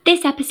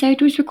This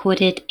episode was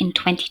recorded in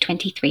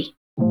 2023.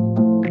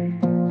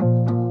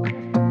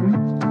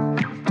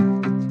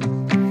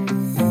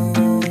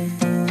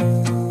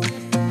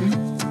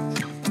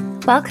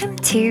 Welcome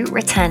to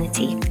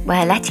Returnity,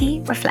 where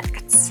Letty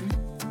reflects.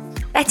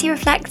 Letty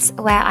reflects,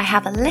 where I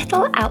have a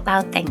little out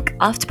loud think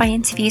after my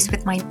interviews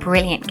with my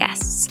brilliant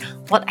guests,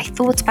 what I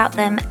thought about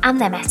them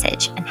and their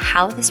message, and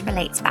how this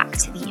relates back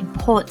to the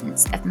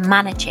importance of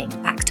managing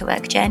back to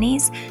work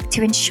journeys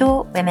to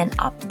ensure women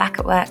are back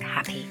at work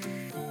happy.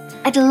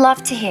 I'd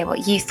love to hear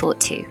what you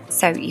thought too,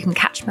 so you can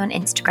catch me on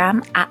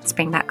Instagram at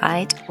Springback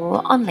Guide or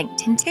on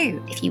LinkedIn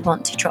too if you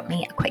want to drop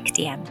me a quick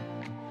DM.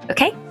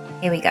 Okay,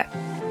 here we go.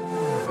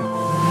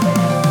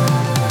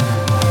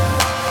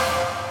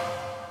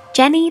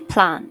 Jenny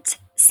Plant,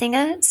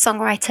 singer,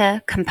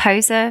 songwriter,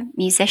 composer,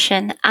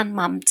 musician, and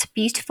mum to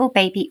beautiful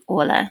baby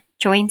Orla,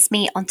 joins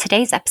me on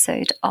today's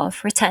episode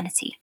of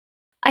Returnity.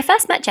 I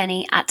first met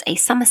Jenny at a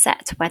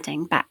Somerset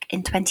wedding back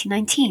in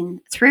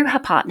 2019 through her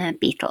partner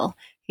Beetle,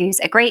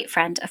 who's a great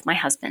friend of my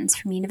husband's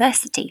from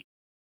university.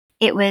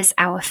 It was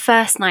our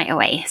first night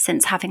away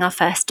since having our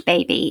first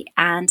baby,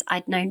 and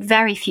I'd known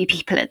very few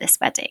people at this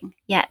wedding,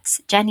 yet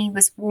Jenny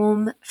was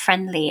warm,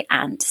 friendly,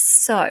 and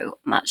so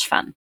much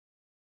fun.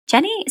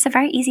 Jenny is a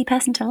very easy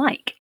person to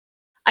like.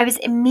 I was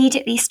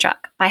immediately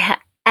struck by her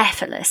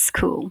effortless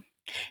cool.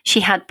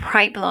 She had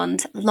bright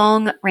blonde,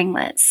 long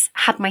ringlets,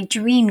 had my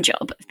dream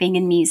job of being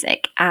in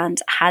music,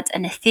 and had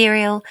an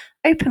ethereal,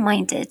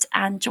 open-minded,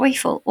 and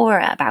joyful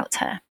aura about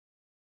her.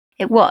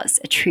 It was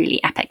a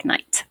truly epic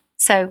night.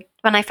 So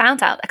when I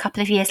found out a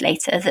couple of years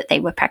later that they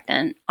were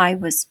pregnant, I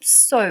was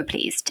so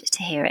pleased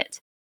to hear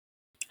it.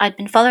 I'd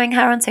been following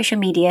her on social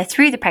media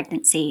through the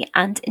pregnancy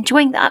and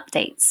enjoying the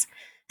updates.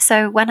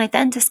 So when I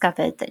then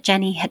discovered that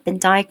Jenny had been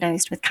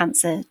diagnosed with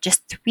cancer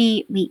just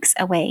 3 weeks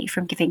away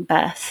from giving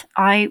birth,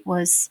 I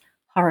was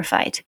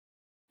horrified.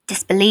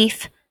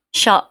 Disbelief,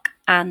 shock,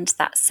 and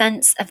that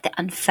sense of the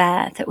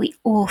unfair that we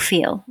all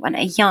feel when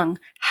a young,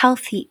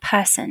 healthy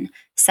person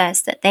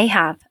says that they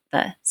have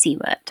the C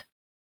word.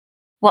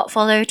 What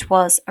followed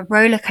was a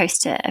roller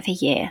coaster of a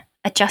year,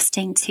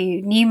 adjusting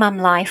to new mum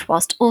life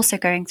whilst also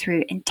going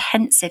through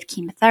intensive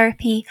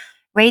chemotherapy,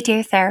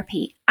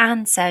 radiotherapy,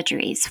 and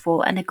surgeries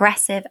for an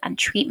aggressive and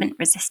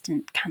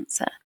treatment-resistant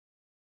cancer.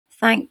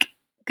 Thank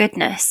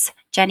goodness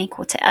Jenny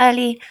caught it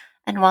early,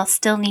 and while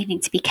still needing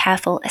to be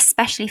careful,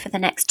 especially for the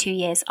next 2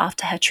 years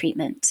after her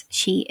treatment,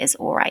 she is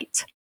all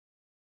right.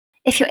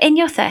 If you're in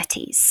your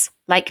 30s,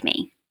 like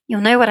me, you'll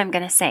know what I'm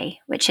going to say,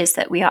 which is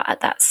that we are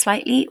at that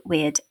slightly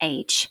weird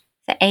age,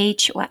 the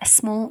age where a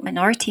small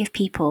minority of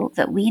people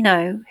that we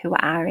know who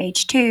are our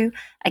age too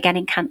are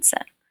getting cancer.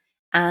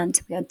 And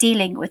we are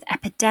dealing with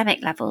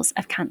epidemic levels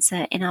of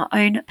cancer in our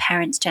own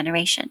parents'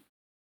 generation.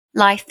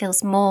 Life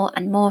feels more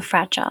and more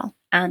fragile,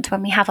 and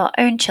when we have our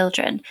own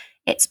children,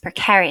 its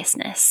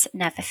precariousness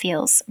never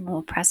feels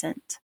more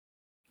present.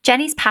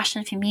 Jenny's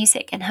passion for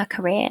music in her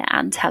career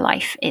and her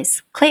life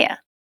is clear.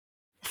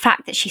 The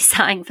fact that she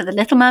sang for the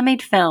Little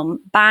Mermaid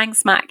film bang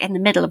smack in the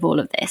middle of all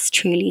of this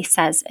truly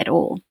says it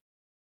all.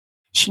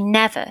 She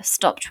never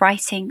stopped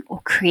writing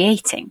or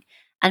creating,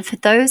 and for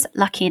those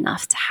lucky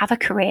enough to have a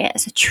career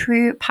as a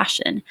true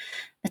passion,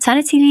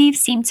 maternity leave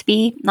seemed to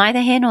be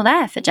neither here nor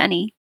there for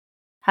Jenny.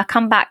 Her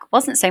comeback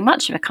wasn't so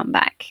much of a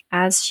comeback,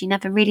 as she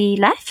never really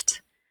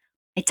left.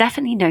 I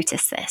definitely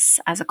noticed this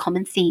as a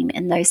common theme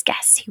in those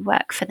guests who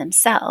work for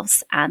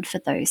themselves and for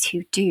those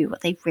who do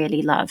what they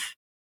really love.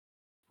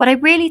 What I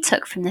really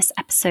took from this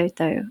episode,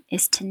 though,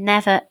 is to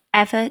never,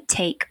 ever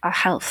take our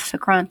health for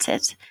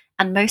granted,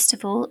 and most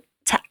of all,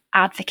 to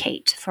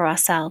advocate for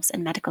ourselves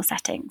in medical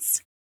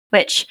settings,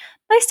 which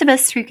most of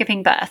us through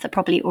giving birth are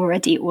probably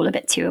already all a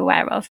bit too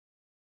aware of.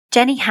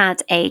 Jenny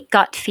had a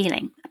gut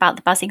feeling about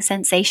the buzzing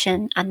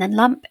sensation and then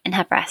lump in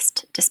her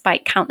breast,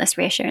 despite countless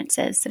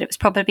reassurances that it was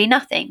probably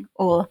nothing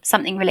or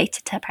something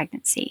related to her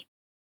pregnancy.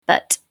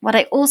 But what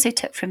I also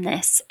took from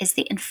this is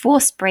the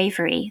enforced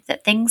bravery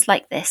that things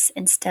like this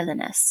instill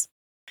in us.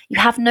 You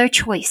have no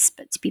choice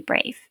but to be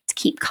brave, to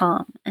keep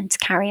calm, and to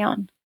carry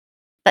on.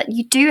 But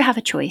you do have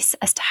a choice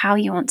as to how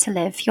you want to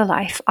live your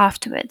life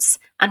afterwards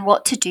and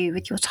what to do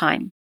with your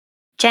time.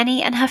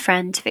 Jenny and her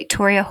friend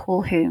Victoria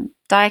Hall-Hume,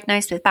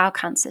 diagnosed with bowel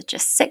cancer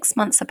just 6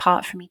 months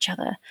apart from each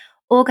other,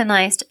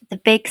 organised the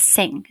Big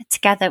Sing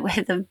together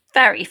with the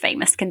very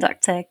famous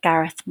conductor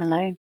Gareth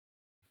Malone.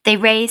 They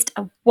raised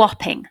a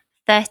whopping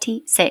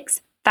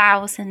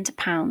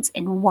 £36,000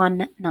 in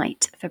one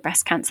night for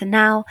Breast Cancer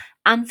Now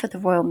and for the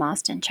Royal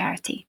Marsden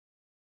charity.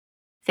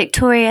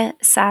 Victoria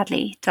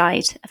sadly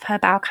died of her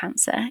bowel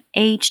cancer,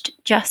 aged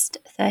just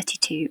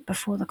 32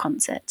 before the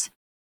concert.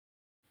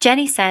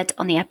 Jenny said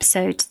on the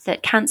episode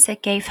that cancer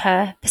gave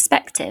her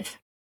perspective,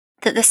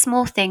 that the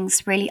small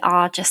things really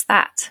are just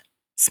that,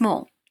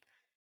 small.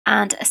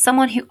 And as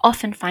someone who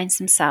often finds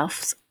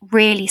themselves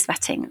really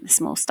sweating the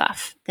small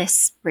stuff,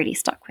 this really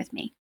stuck with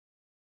me.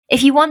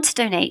 If you want to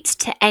donate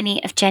to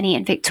any of Jenny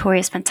and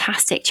Victoria's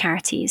fantastic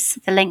charities,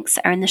 the links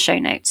are in the show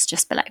notes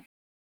just below.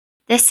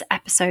 This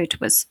episode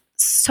was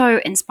so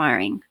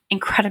inspiring.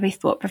 incredibly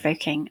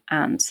thought-provoking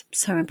and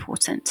so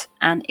important,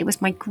 and it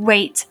was my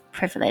great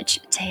privilege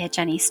to hear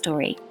Jenny's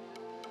story.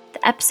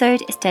 The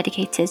episode is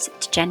dedicated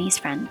to Jenny's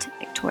friend,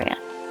 Victoria.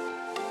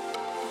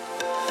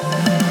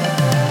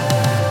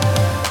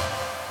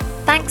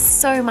 Thanks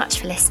so much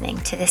for listening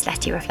to this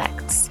Letty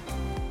Reflects.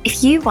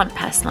 If you want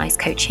personalised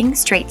coaching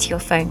straight to your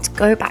phone to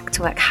go back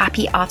to work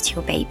happy after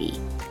your baby,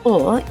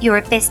 or you're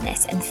a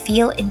business and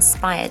feel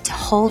inspired to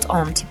hold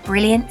on to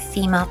brilliant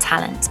female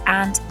talent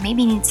and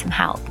maybe need some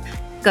help,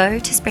 go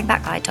to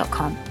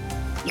springbackguide.com.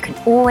 You can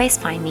always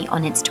find me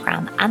on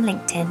Instagram and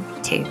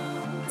LinkedIn too.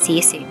 See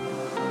you soon.